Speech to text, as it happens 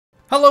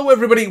Hello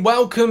everybody,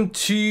 welcome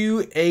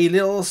to a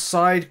little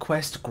side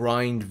quest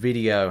grind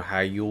video. How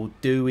you all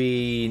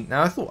doing?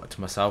 Now I thought to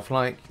myself,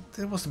 like,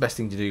 what's the best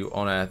thing to do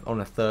on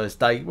a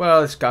Thursday?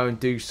 Well, let's go and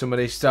do some of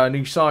this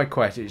new side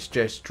quest. It's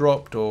just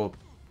dropped, or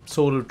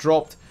sort of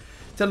dropped.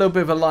 It's a little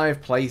bit of a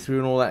live playthrough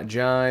and all that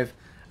jive,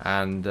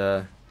 and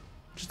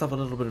just have a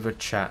little bit of a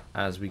chat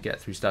as we get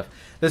through stuff.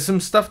 There's some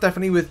stuff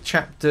definitely with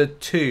Chapter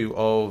 2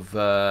 of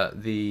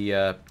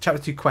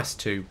Chapter 2 Quest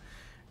 2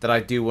 that I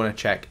do want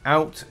to check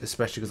out,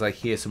 especially because I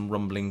hear some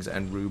rumblings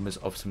and rumours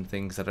of some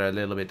things that are a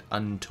little bit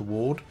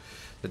untoward.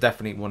 I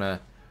definitely want to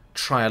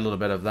try a little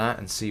bit of that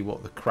and see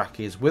what the crack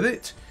is with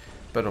it.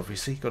 But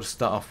obviously, got to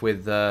start off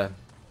with a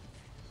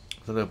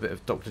little bit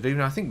of Dr. Doom.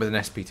 Now, I think with an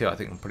SP2, I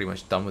think I'm pretty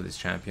much done with this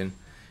champion,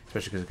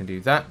 especially because I can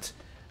do that.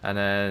 And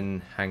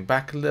then hang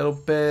back a little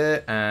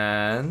bit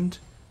and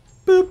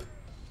boop.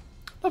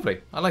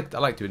 Lovely. I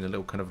like doing a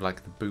little kind of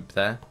like the boop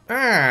there.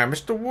 Ah,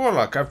 Mr.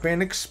 Warlock, I've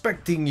been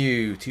expecting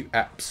you to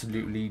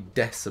absolutely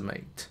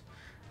decimate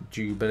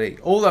Jubilee.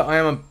 Although I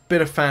am a bit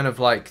of a fan of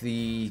like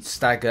the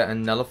Stagger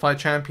and Nullify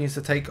champions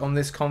to take on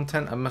this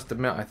content. I must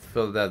admit, I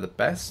feel they're the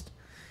best.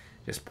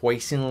 Just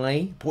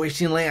personally,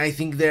 I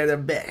think they're the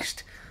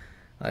best.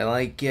 I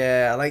like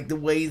the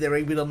way they're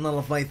able to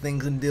nullify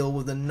things and deal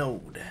with a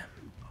node.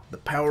 The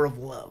power of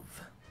love.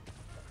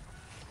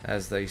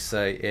 As they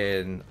say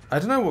in, I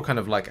don't know what kind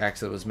of like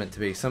accent it was meant to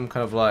be. Some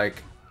kind of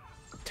like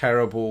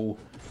terrible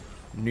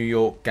New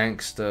York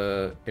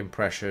gangster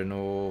impression,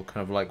 or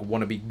kind of like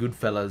wannabe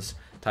Goodfellas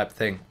type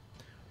thing.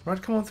 Right,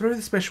 come on, throw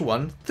the special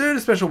one. Throw the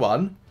special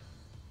one.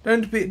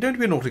 Don't be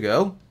a naughty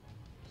girl.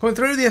 Come on,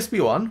 throw the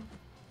SP1.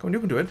 Come on,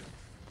 you can do it.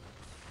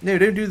 No,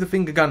 don't do the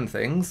finger gun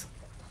things.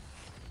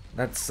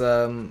 That's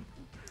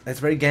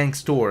very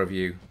gangster of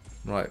you.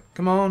 Right,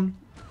 come on.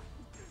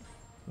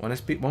 One more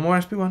SP1. One more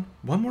SP1.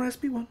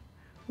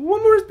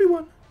 One more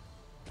SP1.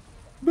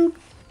 Boop.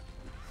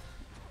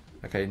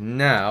 Okay,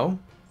 now.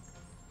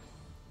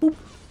 Boop.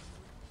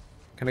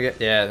 Can I get?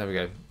 Yeah, there we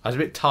go. I was a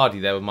bit tardy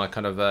there with my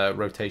kind of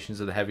rotations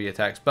of the heavy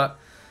attacks, but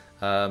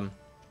as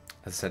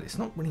I said, it's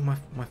not really my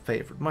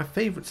favourite. My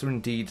favourites are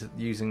indeed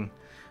using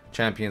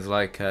champions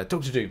like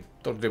Dr. Doom.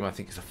 Dr. Doom, I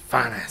think, is a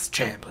fine-ass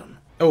champion.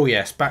 Oh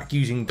yes, back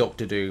using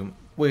Dr. Doom.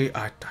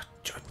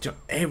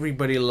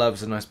 Everybody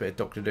loves a nice bit of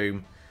Dr.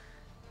 Doom.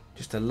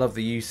 Just I love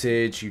the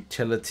usage,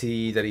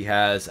 utility that he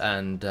has,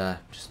 and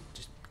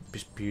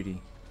just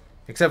beauty.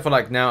 Except for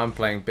like now I'm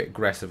playing a bit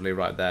aggressively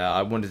right there.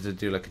 I wanted to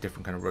do like a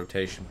different kind of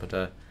rotation,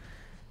 but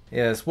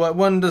yes,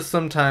 one does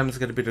sometimes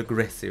get a bit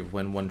aggressive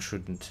when one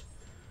shouldn't.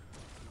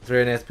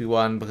 Throw an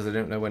SP1 because I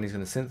don't know when he's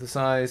going to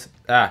synthesize.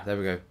 Ah, there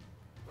we go.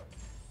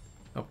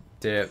 Oh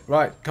dear.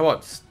 Right, come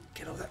on, just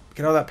get all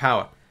that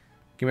power.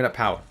 Give me that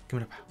power. Give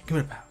me the power. Give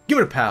me the power. Give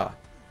me the power.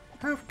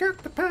 I've got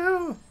the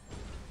power.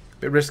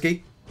 Bit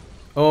risky.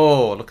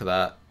 Oh, look at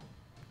that.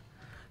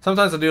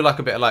 Sometimes I do like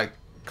a bit of like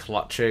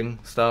clutching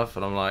stuff,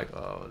 and I'm like,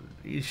 oh,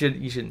 you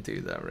shouldn't do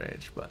that,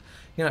 Rich. But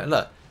you know,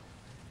 look,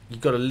 you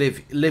got to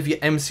live your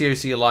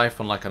MCOC life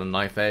on like on a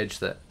knife edge,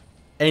 that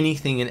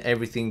anything and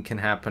everything can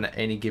happen at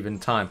any given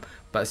time.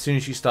 But as soon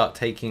as you start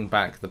taking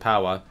back the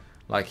power,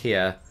 like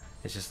here,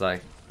 it's just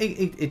like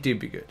it do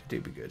be good. It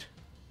do be good.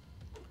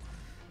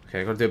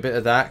 Okay, I got to do a bit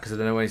of that because I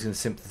don't know when he's going to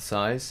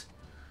synthesize.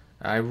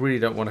 I really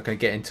don't want to kind of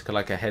get into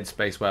like a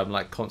headspace where I'm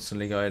like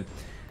constantly going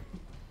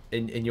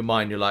in your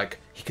mind. You're like,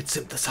 he could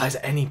synthesize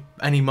at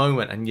any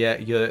moment, and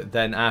yet you're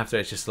then after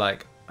it's just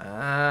like,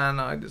 ah,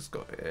 no, I just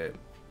got it.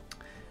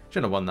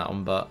 Shouldn't have won that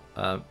one, but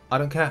I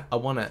don't care. I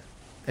won it.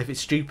 If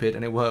it's stupid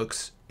and it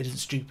works, it isn't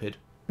stupid.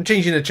 I'm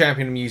changing the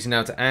champion I'm using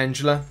now to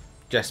Angela,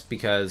 just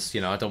because I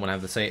don't want to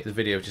have the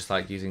video just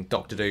like using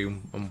Dr.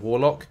 Doom and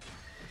Warlock.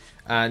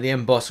 And the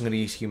end boss I'm going to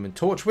use Human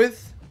Torch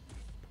with,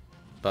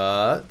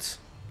 but.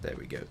 There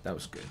we go. That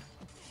was good.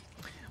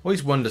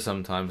 Always wonder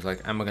sometimes,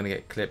 like, am I going to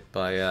get clipped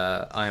by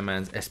Iron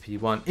Man's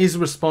SP1? Is the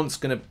response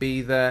going to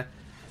be there?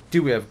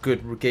 Do we have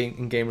good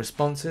in-game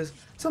responses?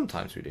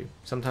 Sometimes we do.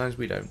 Sometimes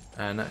we don't.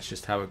 And that's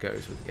just how it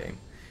goes with the game.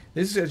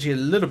 This is actually a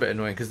little bit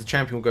annoying because the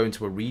champion will go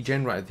into a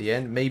regen right at the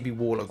end. Maybe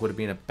Warlock would have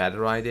been a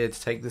better idea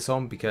to take this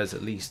on, because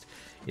at least,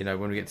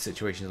 when we get to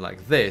situations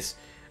like this,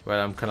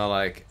 where I'm kind of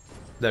like,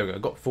 there we go,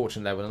 I got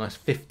fortune there with a nice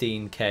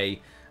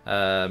 15k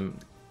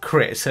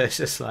crit. So it's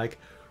just like,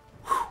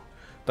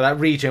 but that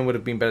regen would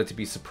have been better to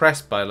be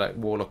suppressed by like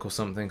Warlock or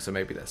something, so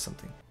maybe that's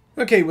something.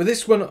 Okay, well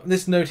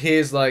this note here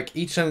is like,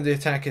 each time the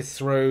attacker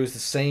throws the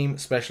same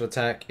special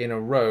attack in a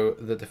row,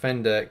 the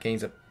defender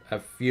gains a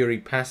fury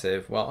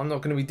passive. Well, I'm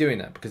not going to be doing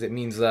that because it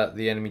means that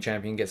the enemy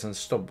champion gets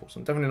unstoppable, so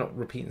I'm definitely not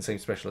repeating the same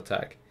special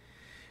attack.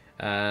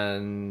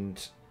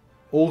 And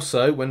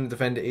also, when the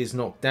defender is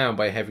knocked down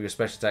by a heavier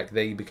special attack,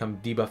 they become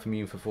debuff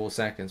immune for 4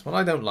 seconds. Well,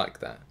 I don't like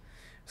that,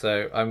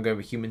 so I'm going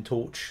with Human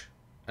Torch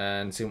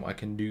and see what I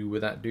can do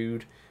with that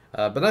dude.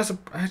 But that's a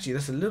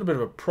little bit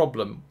of a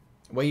problem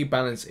where you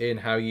balance in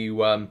how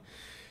you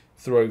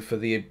throw for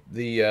the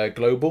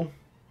global,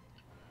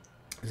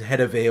 the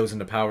head over heels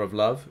and the power of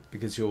love,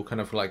 because you're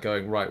kind of like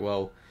going, right,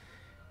 well,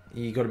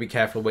 you got to be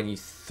careful when you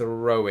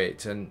throw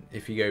it, and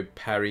if you go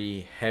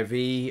parry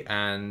heavy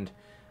and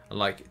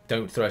like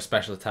don't throw a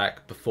special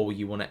attack before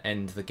you want to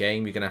end the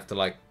game, you're gonna have to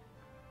like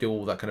do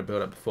all that kind of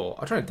build up before.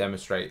 I'll try and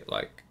demonstrate.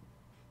 Like,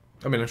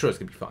 I mean, I'm sure it's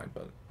gonna be fine,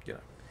 but you know,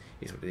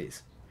 it's what it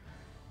is.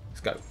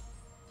 Let's go.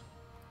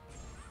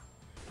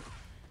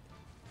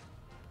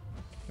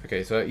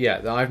 Okay, so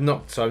yeah, I've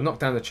knocked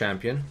down the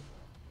champion,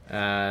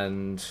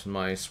 and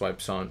my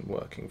swipes aren't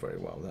working very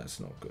well. That's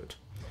not good.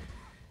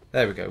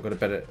 There we go. We've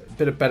got a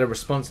bit of better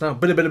response now.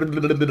 Bit of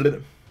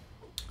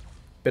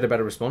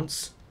better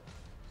response.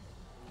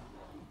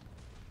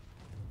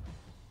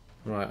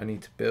 Right, I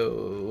need to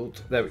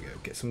build. There we go.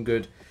 Get some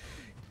good.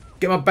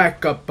 Get my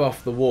back up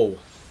off the wall,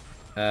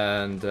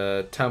 and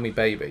tell me,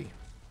 baby.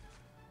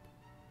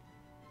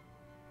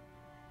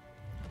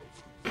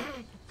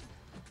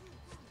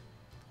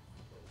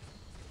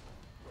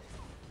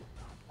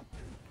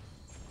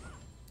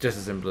 Just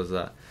as simple as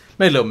that.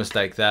 Made a little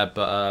mistake there,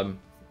 but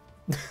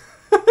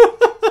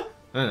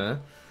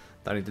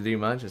don't need to do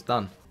much, it's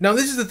done. Now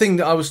this is the thing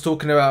that I was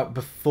talking about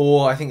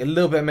before. I think a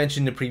little bit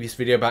mentioned in the previous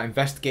video about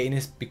investigating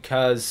this,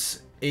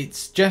 because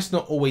it's just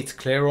not always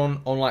clear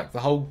on like the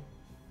whole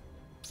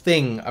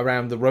thing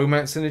around the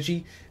romance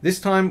synergy.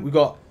 This time we've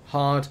got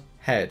hard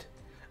head,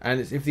 and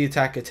it's if the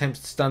attacker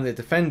attempts to stun the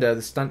defender,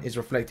 the stun is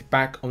reflected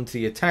back onto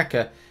the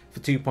attacker for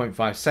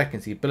 2.5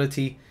 seconds. The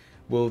ability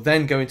will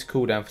then go into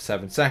cooldown for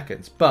 7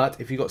 seconds.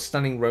 But if you've got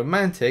stunningly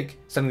romantic,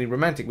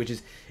 which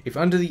is if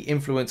under the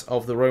influence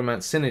of the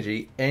romance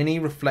synergy, any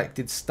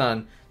reflected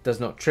stun does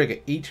not trigger.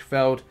 Each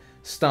failed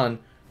stun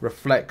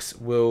reflex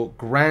will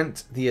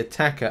grant the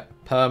attacker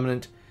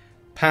permanent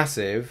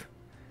passive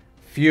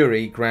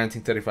fury,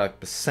 granting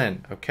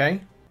 35%.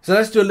 Okay, so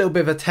let's do a little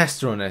bit of a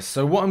tester on this.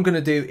 So what I'm going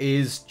to do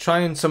is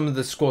try on some of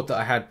the squad that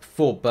I had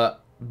before,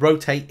 but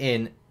rotate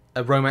in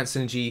a romance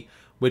synergy,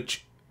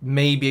 which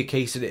may be a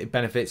case that it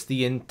benefits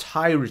the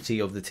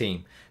entirety of the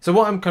team. So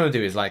what I'm going to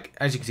do is, like,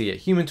 as you can see here,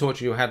 Human Torch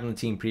you had on the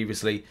team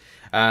previously,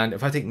 and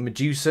if I take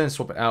Medusa and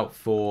swap it out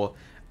for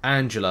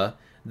Angela,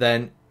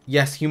 then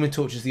yes, Human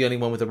Torch is the only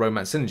one with a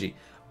romance synergy.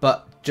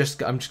 But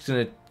I'm just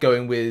going to go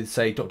in with,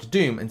 say, Dr.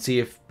 Doom and see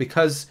if,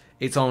 because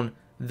it's on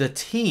the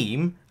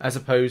team as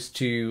opposed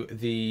to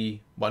the,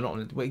 well, not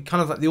on,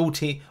 kind of like the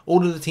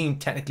all of the team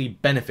technically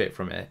benefit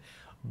from it,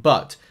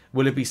 but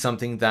will it be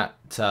something that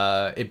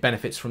it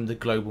benefits from the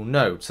global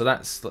node? So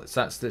let's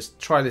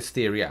try this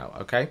theory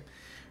out, okay?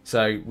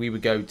 So we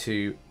would go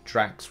to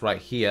Drax right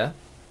here,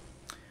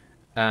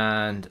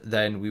 and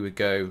then we would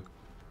go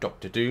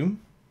Dr.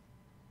 Doom,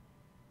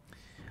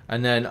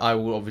 and then I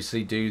will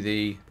obviously do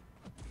the,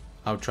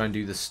 I'll try and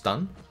do the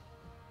stun.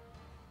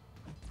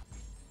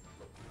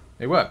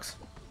 It works.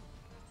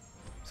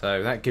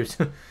 So that gives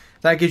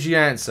that gives you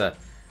the answer.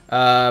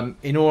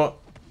 In all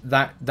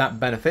that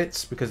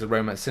benefits because of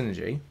romance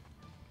synergy.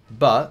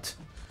 But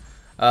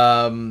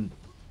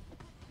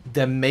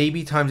there may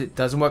be times it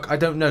doesn't work. I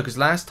don't know, because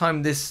last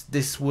time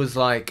this was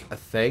like a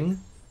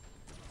thing.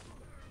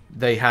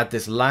 They had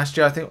this last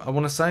year, I think. I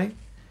want to say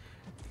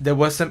there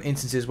were some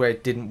instances where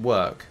it didn't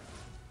work.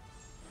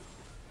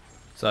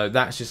 So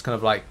that's just kind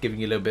of like giving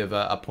you a little bit of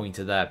a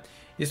pointer there.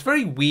 It's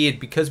very weird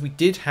because we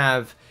did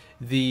have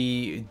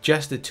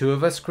just the two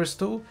of us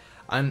crystal.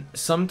 And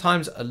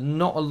sometimes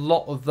not a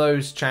lot of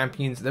those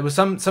champions. There were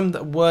some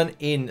that weren't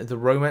in the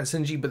romance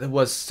synergy, but there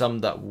was some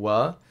that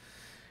were.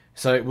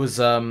 So it was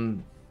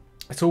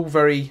it's all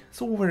very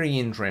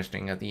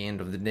interesting at the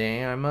end of the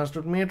day, I must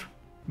admit.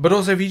 But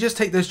also, if you just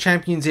take those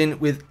champions in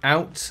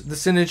without the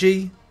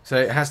synergy, so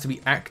it has to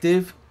be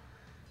active,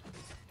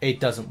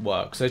 it doesn't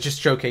work. So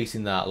just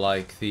showcasing that,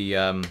 like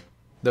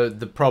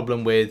the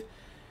problem with,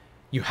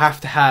 you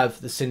have to have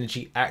the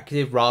synergy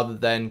active rather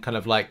than kind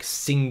of like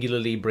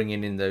singularly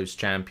bringing in those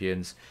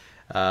champions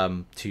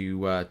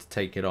to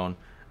take it on,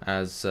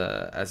 as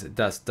it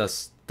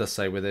does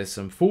say with this.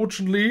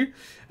 Unfortunately,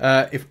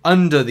 if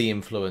under the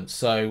influence,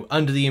 so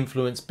under the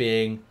influence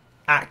being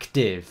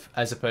active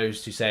as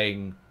opposed to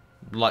saying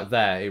like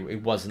there,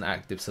 it wasn't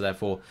active, so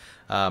therefore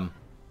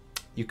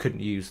you couldn't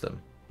use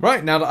them.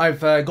 Right, now that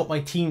I've got my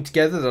team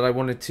together that I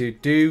wanted to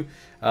do,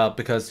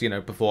 because, you know,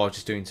 before I was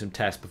just doing some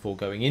tests before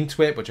going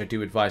into it, which I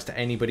do advise to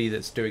anybody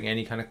that's doing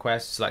any kind of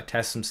quests, like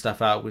test some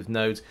stuff out with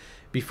nodes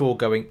before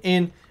going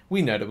in.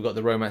 We know that we've got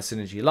the romance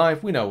synergy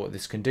live, we know what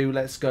this can do.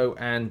 Let's go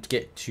and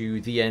get to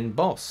the end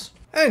boss.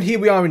 And here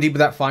we are indeed with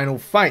that final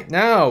fight.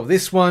 Now,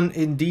 this one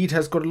indeed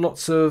has got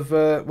lots of,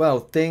 well,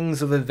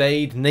 things of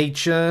evade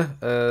nature,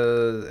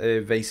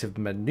 evasive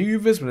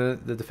maneuvers. When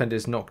the defender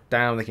is knocked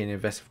down, they can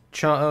evasive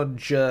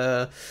charge,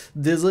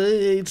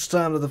 each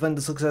time the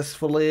defender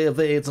successfully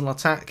evades an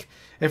attack.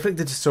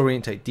 Inflicted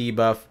disorientate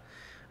debuff.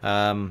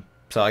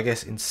 So I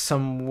guess in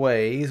some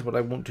ways what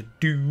I want to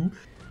do.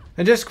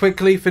 And just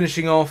quickly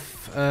finishing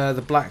off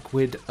the Black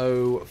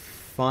Widow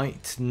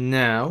fight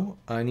now.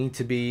 I need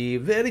to be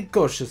very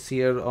cautious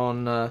here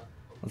on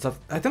stuff.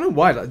 I don't know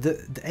why, like,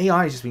 the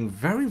AI has just been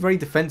very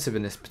defensive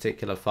in this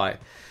particular fight.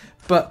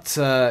 But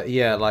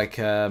yeah, like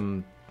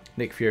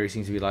Nick Fury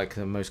seems to be like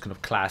the most kind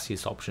of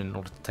classiest option in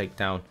order to take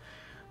down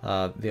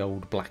the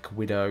old Black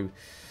Widow.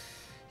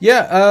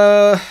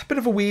 Yeah, a bit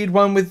of a weird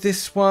one with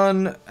this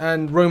one,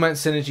 and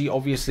Romance Synergy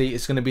obviously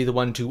is going to be the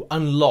one to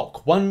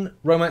unlock. One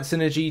Romance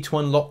Synergy to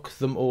unlock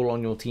them all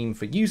on your team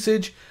for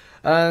usage.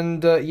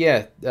 And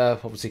yeah,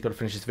 obviously got to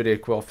finish this video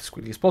off as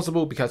quickly as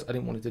possible because I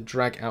didn't want it to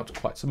drag out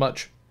quite so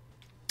much.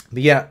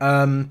 But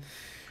yeah,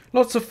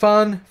 lots of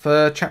fun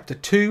for Chapter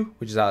 2,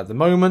 which is out at the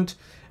moment.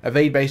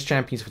 Evade-based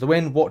champions for the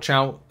win. Watch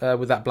out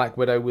with that Black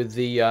Widow with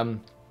the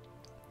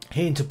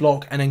hitting to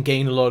block and then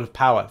gain a lot of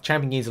power.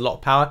 Champion gains a lot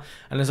of power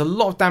and there's a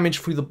lot of damage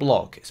through the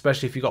block,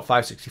 especially if you've got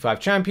 565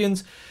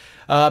 champions.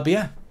 But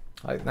yeah,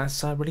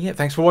 that's really it.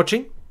 Thanks for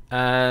watching.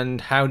 And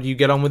how do you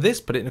get on with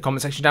this? Put it in the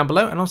comment section down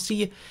below, and I'll see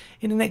you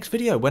in the next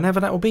video, whenever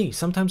that will be.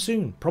 Sometime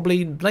soon.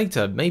 Probably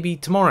later. Maybe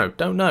tomorrow.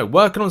 Don't know.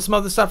 Working on some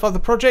other stuff, other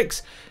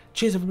projects.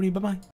 Cheers, everybody. Bye-bye.